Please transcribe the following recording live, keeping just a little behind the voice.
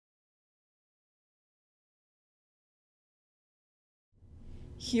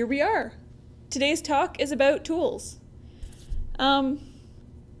here we are. Today's talk is about tools. As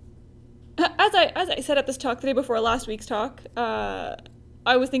I set up this talk the day before last week's talk, I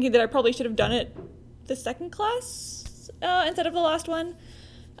was thinking that I probably should have done it the second class instead of the last one.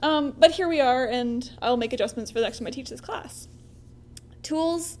 But here we are, and I'll make adjustments for the next time I teach this class.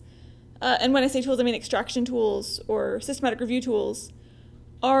 Tools, and when I say tools, I mean extraction tools or systematic review tools,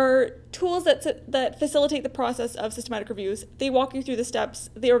 are tools that facilitate the process of systematic reviews. They walk you through the steps,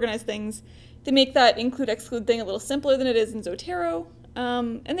 they organize things, they make that include-exclude thing a little simpler than it is in Zotero,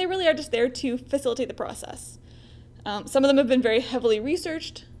 and they really are just there to facilitate the process. Some of them have been very heavily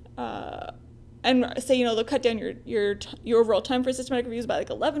researched, and say, they'll cut down your overall time for systematic reviews by like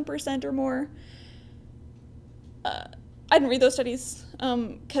 11% or more. I didn't read those studies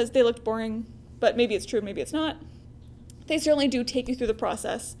because they looked boring, but maybe it's true, maybe it's not. They certainly do take you through the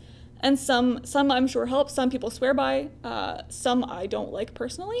process, and some I'm sure help, some people swear by, some I don't like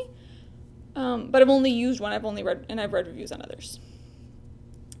personally, but I've only used one, I've read reviews on others.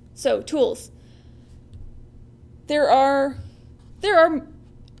 So, tools. There are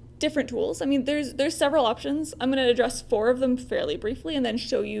different tools. I mean, there's several options. I'm going to address 4 of them fairly briefly and then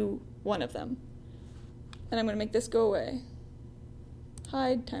show you one of them. And I'm going to make this go away.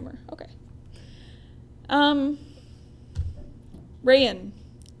 Hide timer. Okay. Rayon.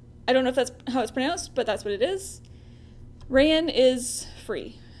 I don't know if that's how it's pronounced, but that's what it is. Rayon is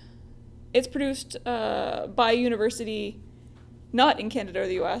free. It's produced by a university not in Canada or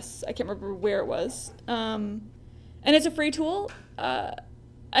the US. I can't remember where it was. And it's a free tool. And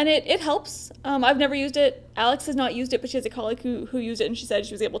it helps. I've never used it. Alex has not used it, but she has a colleague who used it, and she said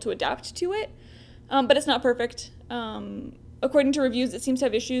she was able to adapt to it. But it's not perfect. According to reviews, it seems to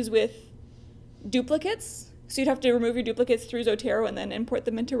have issues with duplicates. So you'd have to remove your duplicates through Zotero and then import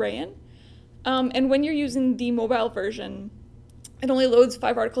them into Rayon. And when you're using the mobile version, it only loads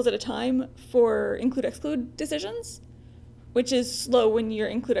 5 articles at a time for include-exclude decisions, which is slow when your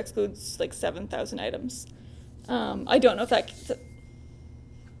include-exclude's like 7,000 items. I don't know if that...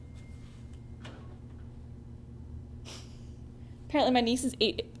 Apparently my niece is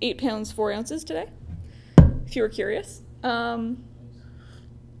 8 pounds 4 ounces today, if you were curious. How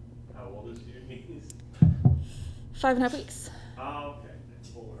old is your niece? 5.5 weeks. Oh, okay. That's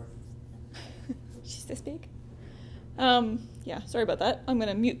 4. She's this big. Yeah, sorry about that. I'm going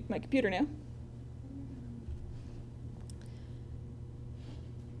to mute my computer now.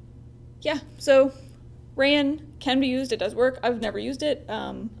 Yeah, so Rayon can be used. It does work. I've never used it.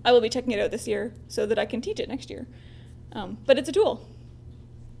 I will be checking it out this year so that I can teach it next year. But it's a tool.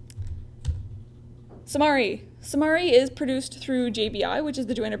 Summary. Summary is produced through JBI, which is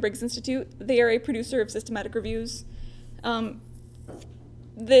the Joanna Briggs Institute. They are a producer of systematic reviews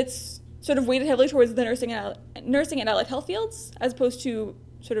that's sort of weighted heavily towards the nursing and allied health fields, as opposed to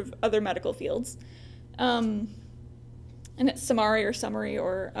sort of other medical fields. And it's summary,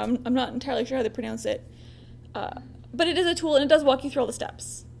 or I'm not entirely sure how they pronounce it. But it is a tool, and it does walk you through all the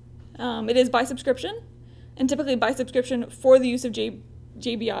steps. It is by subscription, and typically by subscription for the use of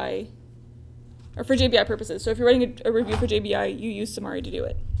JBI, or for JBI purposes. So if you're writing a review for JBI, you use Summary to do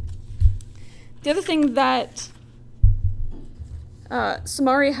it. The other thing that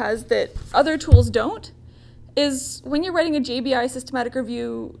Summary has that other tools don't is when you're writing a JBI systematic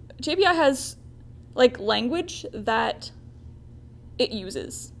review, JBI has like language that it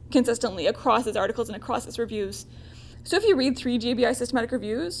uses consistently across its articles and across its reviews. So if you read 3 JBI systematic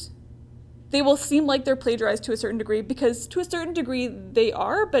reviews, they will seem like they're plagiarized to a certain degree, because to a certain degree they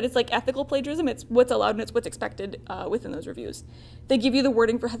are, but it's like ethical plagiarism. It's what's allowed and it's what's expected within those reviews. They give you the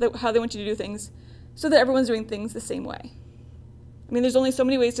wording for how they want you to do things so that everyone's doing things the same way. I mean, there's only so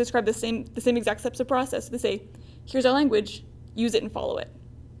many ways to describe the same exact steps of process. They say, here's our language, use it and follow it.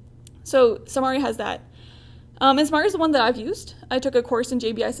 So Summary has that. And Summary is the one that I've used. I took a course in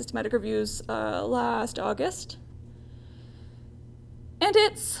JBI systematic reviews last August. And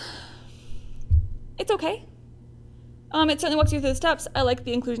it's okay. It certainly walks you through the steps. I like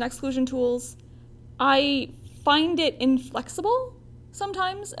the inclusion-exclusion tools. I find it inflexible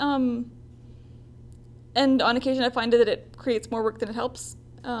sometimes. And on occasion I find that it creates more work than it helps.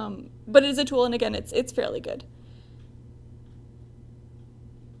 But it is a tool, and again, it's fairly good.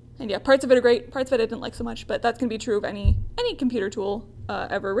 And yeah, parts of it are great, parts of it I didn't like so much, but that's going to be true of any computer tool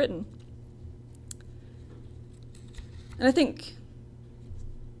ever written. And I think,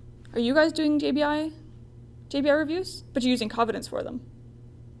 are you guys doing JBI reviews? But you're using Covidence for them.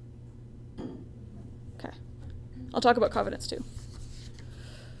 Okay. I'll talk about Covidence too.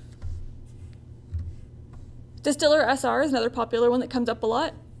 Distiller SR is another popular one that comes up a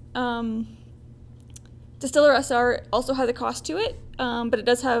lot. Distiller SR also has a cost to it. but it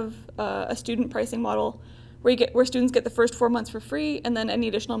does have a student pricing model where students get the first 4 months for free, and then any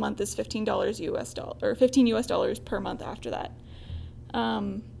additional month is $15 US dollar, or $15 US dollars per month after that.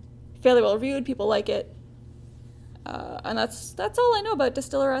 Fairly well reviewed, people like it, and that's all I know about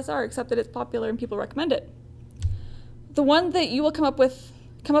Distiller SR, except that it's popular and people recommend it. The one that you will come up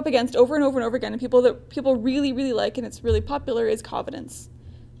against over and over and over again, and people really, really like, and it's really popular, is Covidence.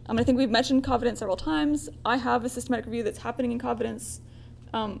 I think we've mentioned Covidence several times. I have a systematic review that's happening in Covidence,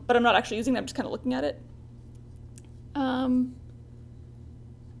 but I'm not actually using it, I'm just kind of looking at it. And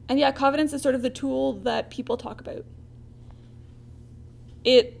yeah, Covidence is sort of the tool that people talk about.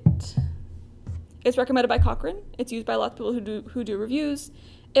 It's recommended by Cochrane. It's used by lots of people who do reviews.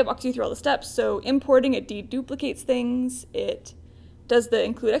 It walks you through all the steps. So importing, it deduplicates things. It does the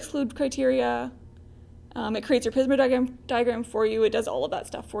include-exclude criteria. It creates your Prisma diagram for you. It does all of that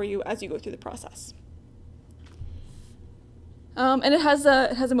stuff for you as you go through the process. And it has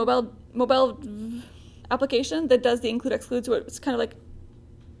a mobile application that does the include-exclude. So it's kind of like,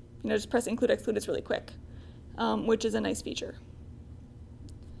 just press include-exclude. It's really quick, which is a nice feature.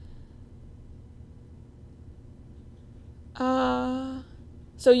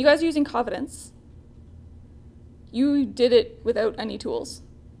 So you guys are using Covidence. You did it without any tools.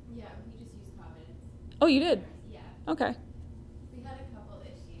 Yeah, we just used Covidence. Oh, you did? Yeah. Okay. We had a couple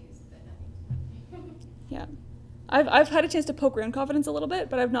issues, but nothing. Yeah. I've had a chance to poke around Covidence a little bit,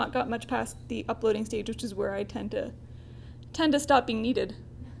 but I've not got much past the uploading stage, which is where I tend to stop being needed.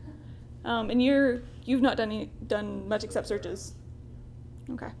 And you've not done much except searches.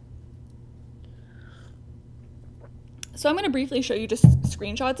 Okay. So I'm going to briefly show you just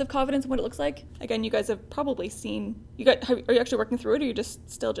screenshots of Covidence and what it looks like. Again, you guys have probably seen. Are you actually working through it, or are you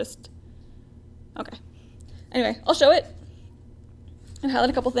still just? Okay. Anyway, I'll show it and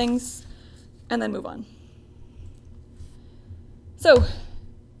highlight a couple things, and then move on. So,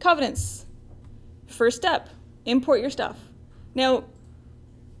 Covidence. First step: import your stuff. Now,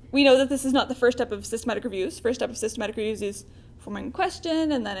 we know that this is not the first step of systematic reviews. First step of systematic reviews is forming a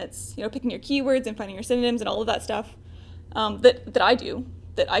question, and then it's picking your keywords and finding your synonyms and all of that stuff. That I do,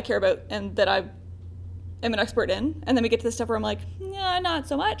 that I care about, and that I am an expert in. And then we get to the stuff where I'm like, nah, not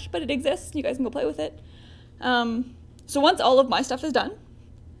so much, but it exists. You guys can go play with it. So once all of my stuff is done,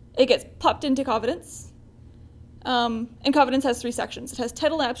 it gets popped into Covidence. And Covidence has 3 sections. It has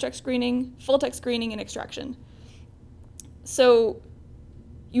title and abstract screening, full text screening, and extraction. So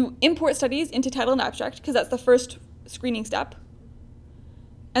you import studies into title and abstract, because that's the first screening step.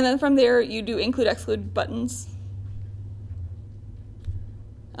 And then from there, you do include-exclude buttons.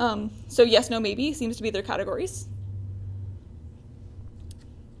 So yes, no, maybe seems to be their categories.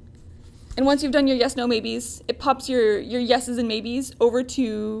 And once you've done your yes, no, maybes, it pops your yeses and maybes over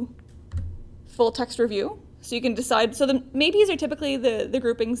to full text review. So you can decide. So the maybes are typically the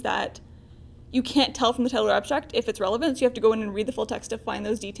groupings that you can't tell from the title or abstract if it's relevant. So you have to go in and read the full text to find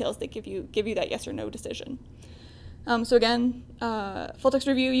those details that give you that yes or no decision. So again, full text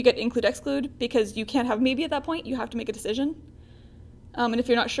review, you get include exclude because you can't have maybe at that point. You have to make a decision. And if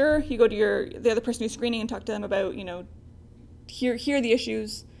you're not sure, you go to the other person who's screening and talk to them about, here are the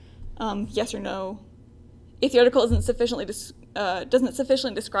issues, yes or no. If the article doesn't sufficiently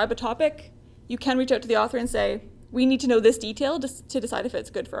describe a topic, you can reach out to the author and say, we need to know this detail to decide if it's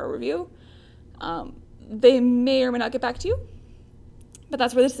good for our review. They may or may not get back to you, but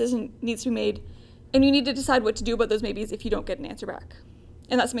that's where the decision needs to be made. And you need to decide what to do about those maybes if you don't get an answer back.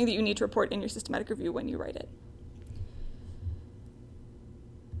 And that's something that you need to report in your systematic review when you write it.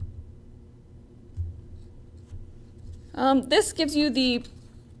 This gives you the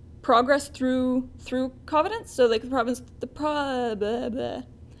progress through Covidence, so like the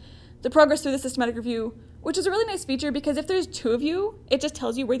progress through the systematic review, which is a really nice feature because if there's 2 of you, it just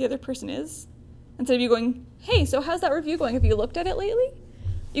tells you where the other person is. Instead of you going, hey, so how's that review going? Have you looked at it lately?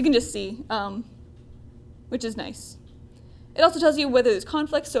 You can just see, which is nice. It also tells you whether there's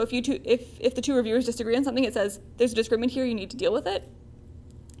conflicts, so if the 2 reviewers disagree on something, it says there's a disagreement here, you need to deal with it.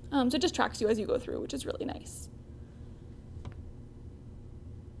 So it just tracks you as you go through, which is really nice.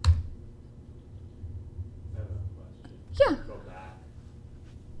 Yeah. Go back.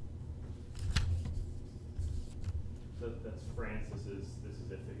 So that's Francis. This is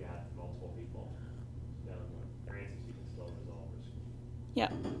if you had multiple people. Francis, you can still resolve or screen.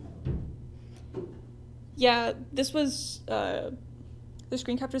 Yeah. Yeah, this was the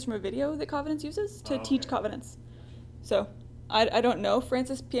screen captures from a video that Covidence uses to teach Covidence. So I don't know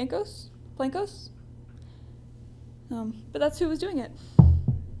Francis Plancos, but that's who was doing it.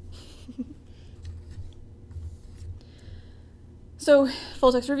 So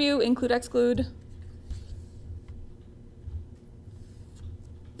full text review, include, exclude.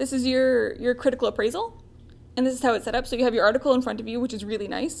 this is your critical appraisal, and this is how it's set up. So you have your article in front of you, which is really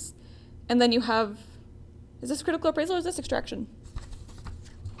nice, and then you have, is this critical appraisal or is this extraction?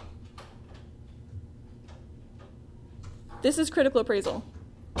 This is critical appraisal.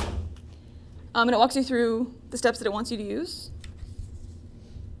 And it walks you through the steps that it wants you to use.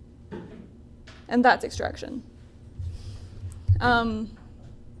 And that's extraction. So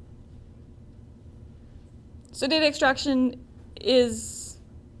data extraction is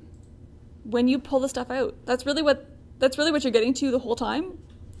when you pull the stuff out. That's really what you're getting to the whole time.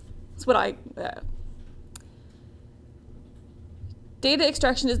 That's what Data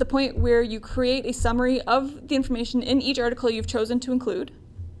extraction is the point where you create a summary of the information in each article you've chosen to include.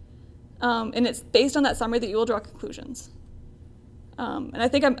 And it's based on that summary that you will draw conclusions. And I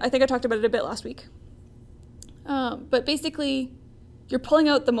think I talked about it a bit last week. But basically, you're pulling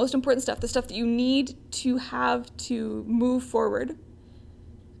out the most important stuff, the stuff that you need to have to move forward.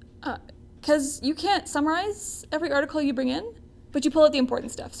 Because you can't summarize every article you bring in, but you pull out the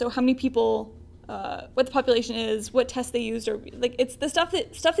important stuff. So how many people, what the population is, what tests they used, or like it's the stuff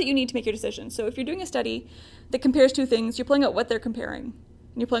that you need to make your decision. So if you're doing a study that compares two things, you're pulling out what they're comparing, and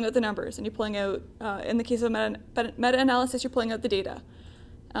you're pulling out the numbers, and you're pulling out, in the case of meta-analysis, you're pulling out the data.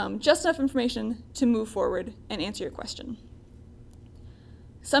 Just enough information to move forward and answer your question.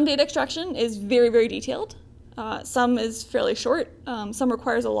 Some data extraction is very, very detailed. Some is fairly short. Some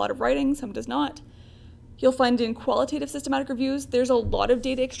requires a lot of writing, some does not. You'll find in qualitative systematic reviews, there's a lot of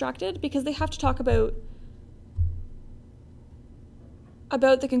data extracted because they have to talk about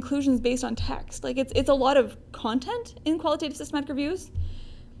the conclusions based on text. Like it's a lot of content in qualitative systematic reviews.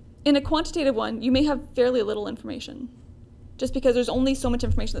 In a quantitative one, you may have fairly little information, just because there's only so much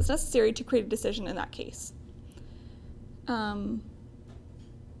information that's necessary to create a decision in that case.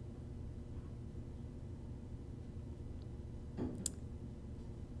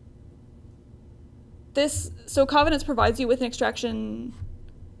 So Covenants provides you with an extraction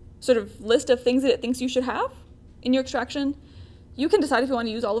sort of list of things that it thinks you should have in your extraction. You can decide if you want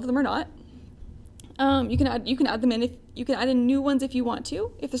to use all of them or not. You can add them in. You can add in new ones if you want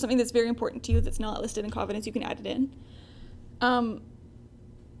to. If there's something that's very important to you that's not listed in Covenants, you can add it in. And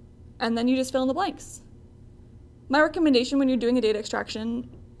then you just fill in the blanks. My recommendation when you're doing a data extraction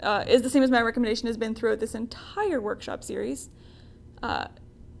is the same as my recommendation has been throughout this entire workshop series,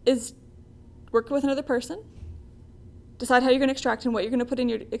 is work with another person, decide how you're going to extract and what you're going to put in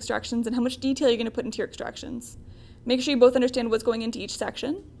your extractions and how much detail you're going to put into your extractions. Make sure you both understand what's going into each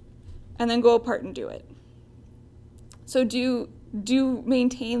section, and then go apart and do it. So do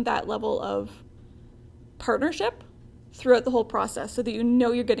maintain that level of partnership throughout the whole process so that you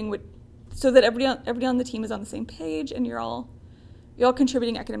know you're getting so that everybody on the team is on the same page and you're all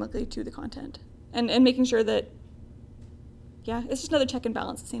contributing academically to the content. And making sure that, yeah, it's just another check and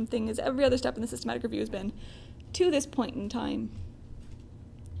balance, the same thing as every other step in the systematic review has been to this point in time.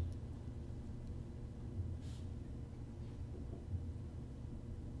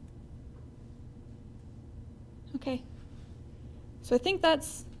 Okay, so I think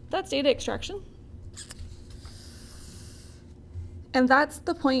that's data extraction. And that's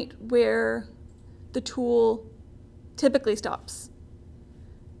the point where the tool typically stops.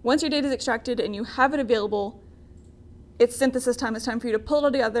 Once your data is extracted and you have it available, it's synthesis time. It's time for you to pull it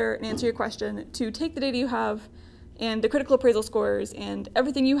all together and answer your question, to take the data you have and the critical appraisal scores and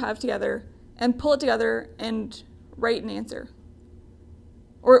everything you have together and pull it together and write an answer.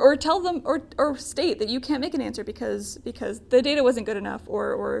 Or tell them, or state that you can't make an answer because the data wasn't good enough,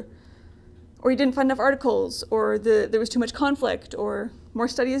 or you didn't find enough articles, or there was too much conflict, or more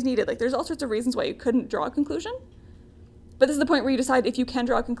study is needed. Like there's all sorts of reasons why you couldn't draw a conclusion. But this is the point where you decide if you can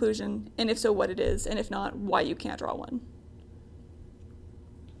draw a conclusion, and if so, what it is, and if not, why you can't draw one.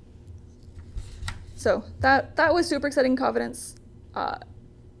 So that was super exciting Covenants.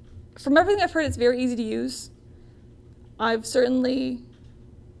 From everything I've heard, it's very easy to use. I've certainly,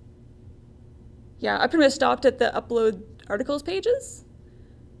 I pretty much stopped at the upload articles pages.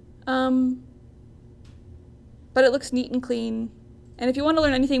 But it looks neat and clean. And if you want to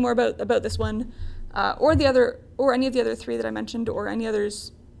learn anything more about this one, or any of the other three that I mentioned, or any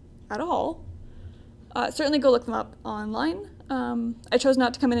others at all, certainly go look them up online. I chose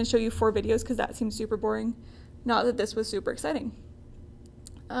not to come in and show you 4 videos because that seems super boring. Not that this was super exciting.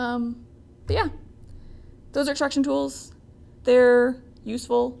 But yeah, those are extraction tools. They're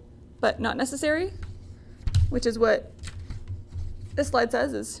useful, but not necessary, which is what this slide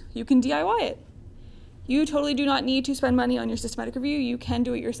says, is you can DIY it. You totally do not need to spend money on your systematic review. You can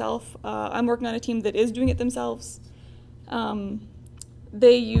do it yourself. I'm working on a team that is doing it themselves.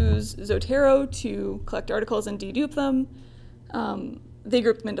 They use Zotero to collect articles and dedupe them. They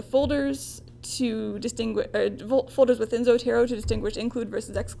grouped them into folders to distinguish, folders within Zotero to distinguish include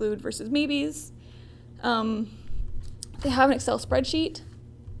versus exclude versus maybes. They have an Excel spreadsheet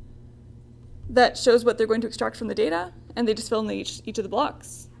that shows what they're going to extract from the data, and they just fill in each of the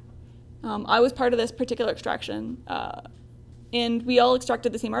blocks. I was part of this particular extraction, and we all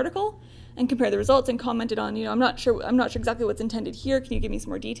extracted the same article and compared the results and commented on, I'm not sure exactly what's intended here. Can you give me some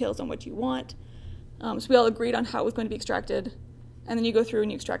more details on what you want? So we all agreed on how it was going to be extracted, and then you go through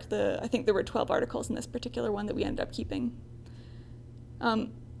and you extract I think there were 12 articles in this particular one that we ended up keeping.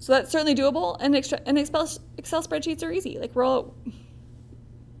 So that's certainly doable, and Excel spreadsheets are easy. Like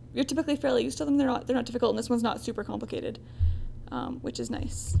you're typically fairly used to them. They're not difficult, and this one's not super complicated, which is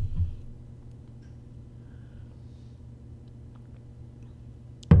nice.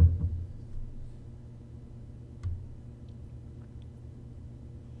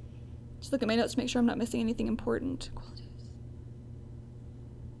 Just look at my notes to make sure I'm not missing anything important.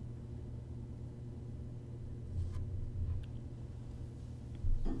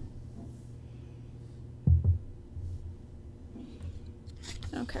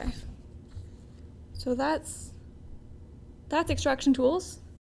 Okay, so that's extraction tools.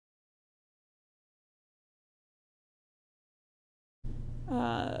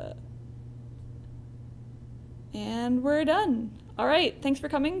 And we're done. All right, thanks for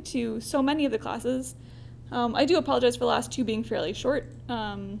coming to so many of the classes. I do apologize for the last two being fairly short,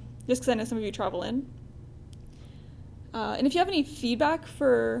 just because I know some of you travel in. And if you have any feedback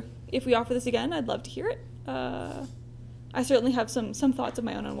for if we offer this again, I'd love to hear it. I certainly have some thoughts of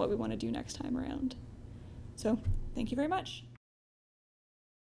my own on what we want to do next time around. So thank you very much.